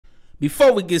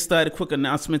Before we get started, quick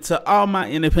announcement to all my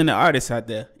independent artists out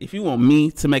there. If you want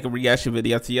me to make a reaction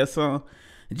video to your song,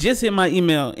 just hit my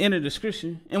email in the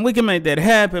description and we can make that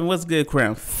happen. What's good,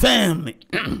 Crown Family?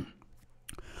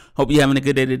 Hope you're having a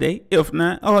good day today. If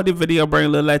not, I hope the video bring a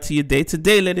little light to your day.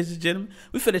 Today, ladies and gentlemen,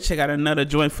 we finna check out another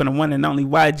joint from the one and only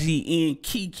YGN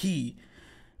Keke.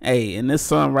 Hey, and this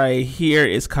song right here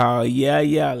is called Yeah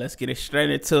Yeah. Let's get it straight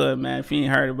into it, man. If you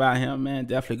ain't heard about him, man,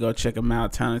 definitely go check him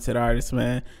out. Talented artist,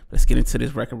 man. Let's get into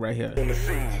this record right here. On the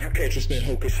scene, you can't trust that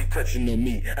hoe cause she touching on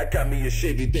me. I got me a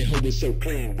Chevy, that hoe is so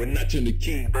clean. When I turn the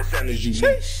key, that sound is you.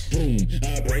 Boom,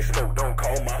 I bring smoke, don't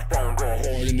call my phone. Going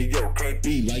hard in the yoke, can't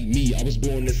be like me. I was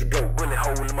born this ago. Really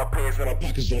hole in my pants and my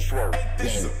pockets don't swirl.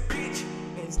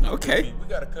 Okay. We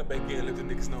gotta come back in and let the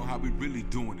niggas know how we really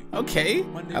doing it. Okay.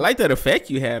 I like that effect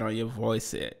you had on your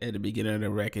voice at the beginning of the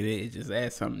record. It just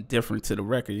adds something different to the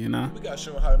record, you know? We gotta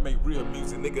show them how to make real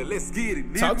music, nigga. Let's get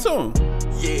it, nigga. Talk to him.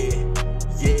 Yeah,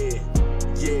 yeah,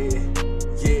 yeah,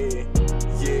 yeah,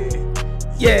 Yeah.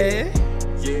 yeah.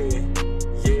 Yeah,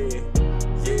 yeah,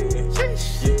 yeah, Sheesh.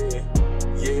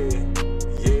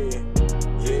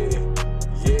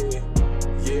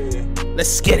 yeah.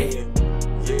 Let's get it.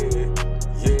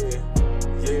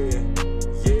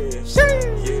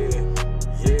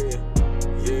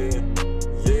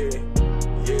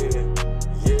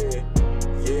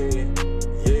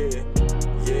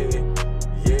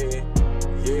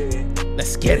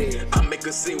 Let's get it. I make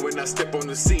a scene when I step on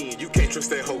the scene. You can't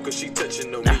trust that hoe cause she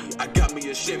touching on me. I got me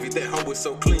a Chevy, that hoe is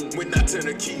so clean. When I turn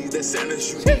the key, that sound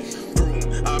is unique. Boom,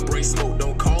 I bring smoke,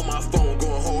 don't call my phone.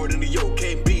 Going hard in the yoke,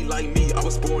 can't be like me. I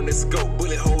was born this go.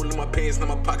 Bullet hole in my pants, now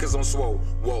my pockets on swole.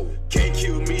 Whoa, can't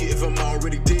kill me if I'm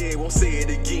already dead. Won't say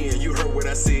it again. You heard what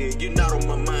I said. You not on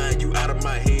my mind, you out of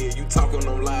my head. You talking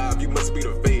on live, you must be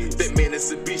the feds. That man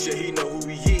is a bitch, yeah, he know who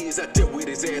he is. I dealt with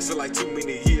his ass for like too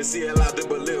many years. See, I lied to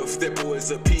believe that boy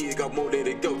is a pig. Got more than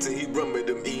it go till he run with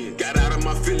them in. Got out of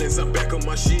my feelings, I'm back on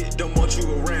my shit. Don't want you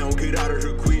around, get out of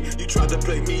here quick. You tried to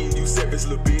play me, you savage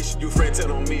little bitch. You friend tell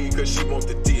on me cause she want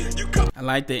the dick. You come. I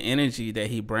like the energy that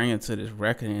he bringing to this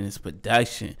record and his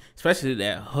production, especially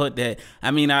that hook. That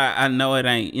I mean, I know it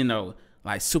ain't, you know,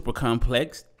 like super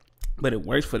complex, but it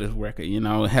works for this record. You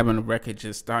know, having a record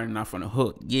just starting off on a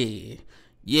hook. Yeah,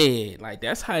 like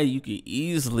that's how you can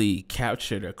easily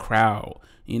capture the crowd.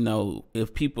 You know,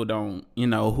 if people don't, you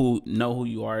know who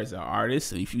you are as an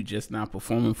artist, if you just not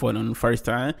performing for them the first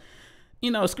time, you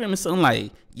know, screaming something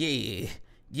like yeah,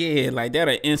 like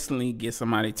that'll instantly get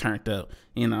somebody turned up,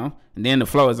 you know. And then the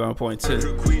flow is on point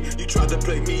too. You tried to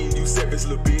play me, you savage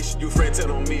little bitch. You friend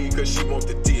tell on me cause she want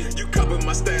the dick. You copy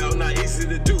my style, not easy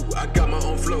to do. I got my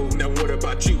own flow, now what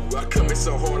about you? I come in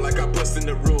so hard like I bust in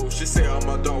the room. She say I'm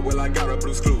my dog, well I got a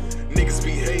Blue's Clue. Niggas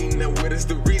be hating, now what is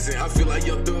the reason? I feel like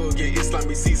young thug, yeah, it's like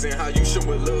me season. How you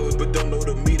showing love, but don't know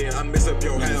the meaning. I mess up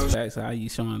your house. Facts, how you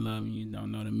showing love and you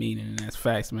don't know the meaning, and that's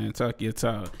facts, man. Talk your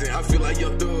talk. I feel like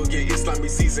young thug, yeah, it's like me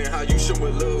season. How you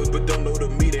showing love, but don't know the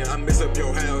meaning. I mess up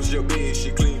your house, your bed,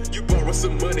 she clean. You borrow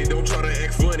some money, don't try to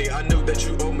act funny. I know that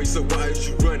you owe me, so why is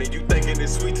you running? You thinking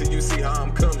it's sweet till you see how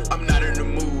I'm coming. I'm not in the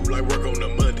mood like work on the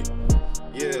Monday.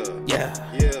 Yeah.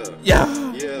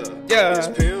 It's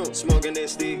pimp, smoking that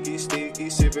sticky,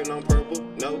 sipping on purple.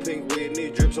 No pink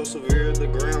Whitney, drip so severe, the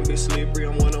ground be slippery.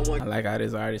 I'm one-on-one. I like how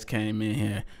this artist came in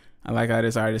here.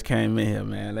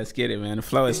 Man. Let's get it, man. The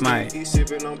flow is nice.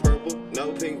 Sipping on purple,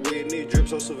 no pink Whitney, drip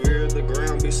so severe, the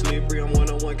ground be slippery. I'm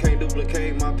one-on-one, can't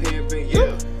duplicate my pimping.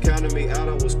 Yeah, counting me out,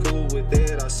 I was cool with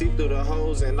that. I see through the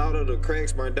holes and all of the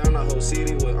cracks, burned down the whole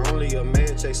city with only a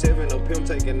match. A7, no pimp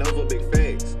taking over big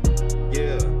facts.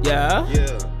 Yeah.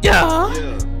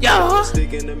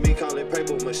 Sticking to me, call it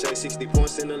paper mache. 60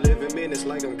 points in 11 minutes,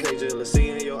 like I'm K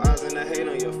jealousy in your eyes and the hate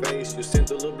on your face. You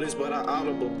sent a little bliss, but I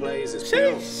audible plays. It's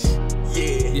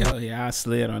Yeah, I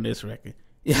slid on this record.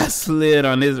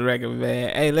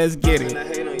 Man. Hey, let's get it.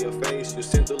 Hate on your face. You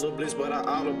sent a little bliss, but I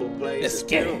audible plays. Let's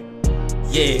get it.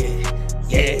 Yeah.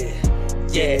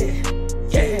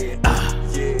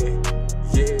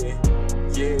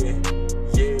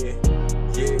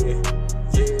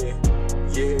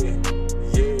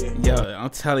 Yo, I'm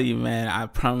telling you, man, I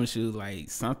promise you, like,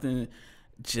 something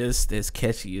just as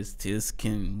catchy as this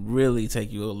can really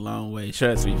take you a long way.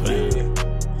 Trust me, fam.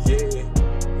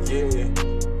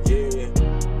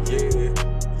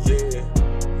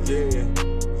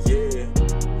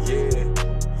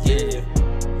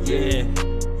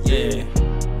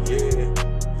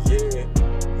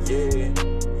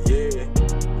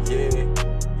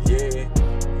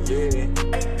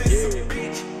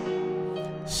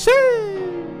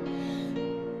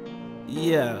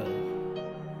 Yeah.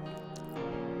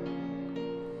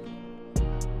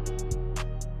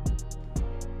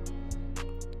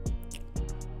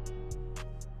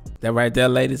 That right there,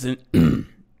 ladies and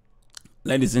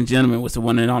ladies and gentlemen, was the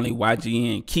one and only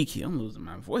YGN Keke. I'm losing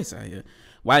my voice out here.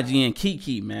 YGN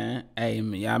Keke, man. Hey,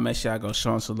 man, y'all make sure y'all go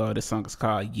show some love. This song is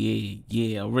called Yeah,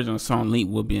 Yeah. Original song link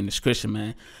will be in the description,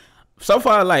 man. So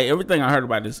far, like, everything I heard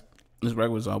about this record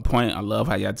was on point. I love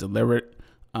how y'all delivered.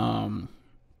 I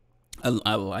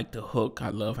like the hook. I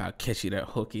love how catchy that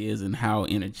hook is and how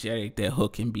energetic that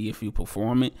hook can be if you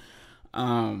perform it.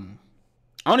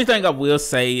 Only thing I will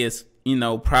say is, you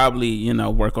know, probably, you know,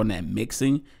 work on that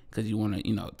mixing, because you want to,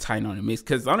 you know, tighten on the mix.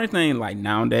 Because the only thing, like,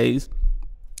 nowadays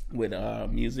with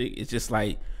music, it's just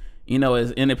like, you know,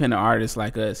 as independent artists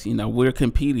like us, you know, we're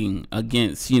competing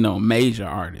against, you know, major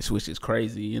artists, which is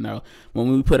crazy. You know,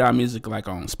 when we put our music like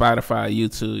on Spotify,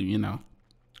 YouTube, you know,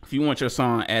 if you want your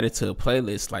song added to a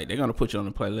playlist, like, they're gonna put you on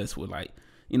a playlist with, like,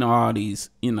 you know, all these,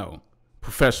 you know,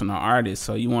 professional artists.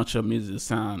 So you want your music to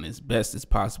sound as best as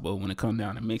possible when it comes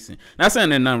down to mixing. Not saying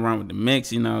there's nothing wrong with the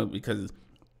mix, you know, because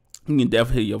you can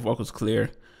definitely hear your vocals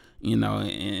clear, you know,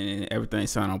 and everything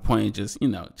sound on point. Just, you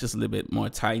know, just a little bit more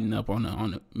tighten up on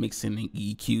the mixing and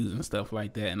EQs and stuff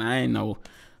like that. And I ain't no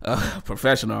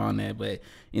professional on that, but,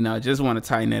 you know, just want to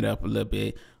tighten that up a little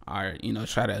bit, or, you know,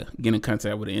 try to get in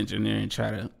contact with an engineer and try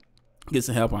to get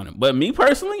some help on it. But me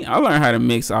personally, I learned how to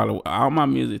mix all my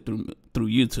music through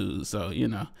YouTube. So, you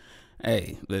know,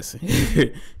 hey, listen,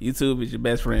 YouTube is your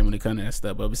best friend when it comes to that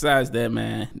stuff. But besides that,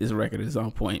 man, this record is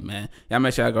on point, man. Y'all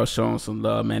make sure I go show them some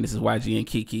love, man. This is YGN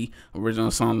Keke.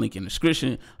 Original song link in the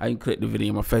description. I can click the video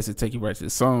in my face and take you right to the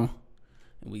song.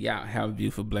 And we out. Have a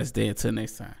beautiful, blessed day. Until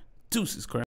next time. Deuces, crap.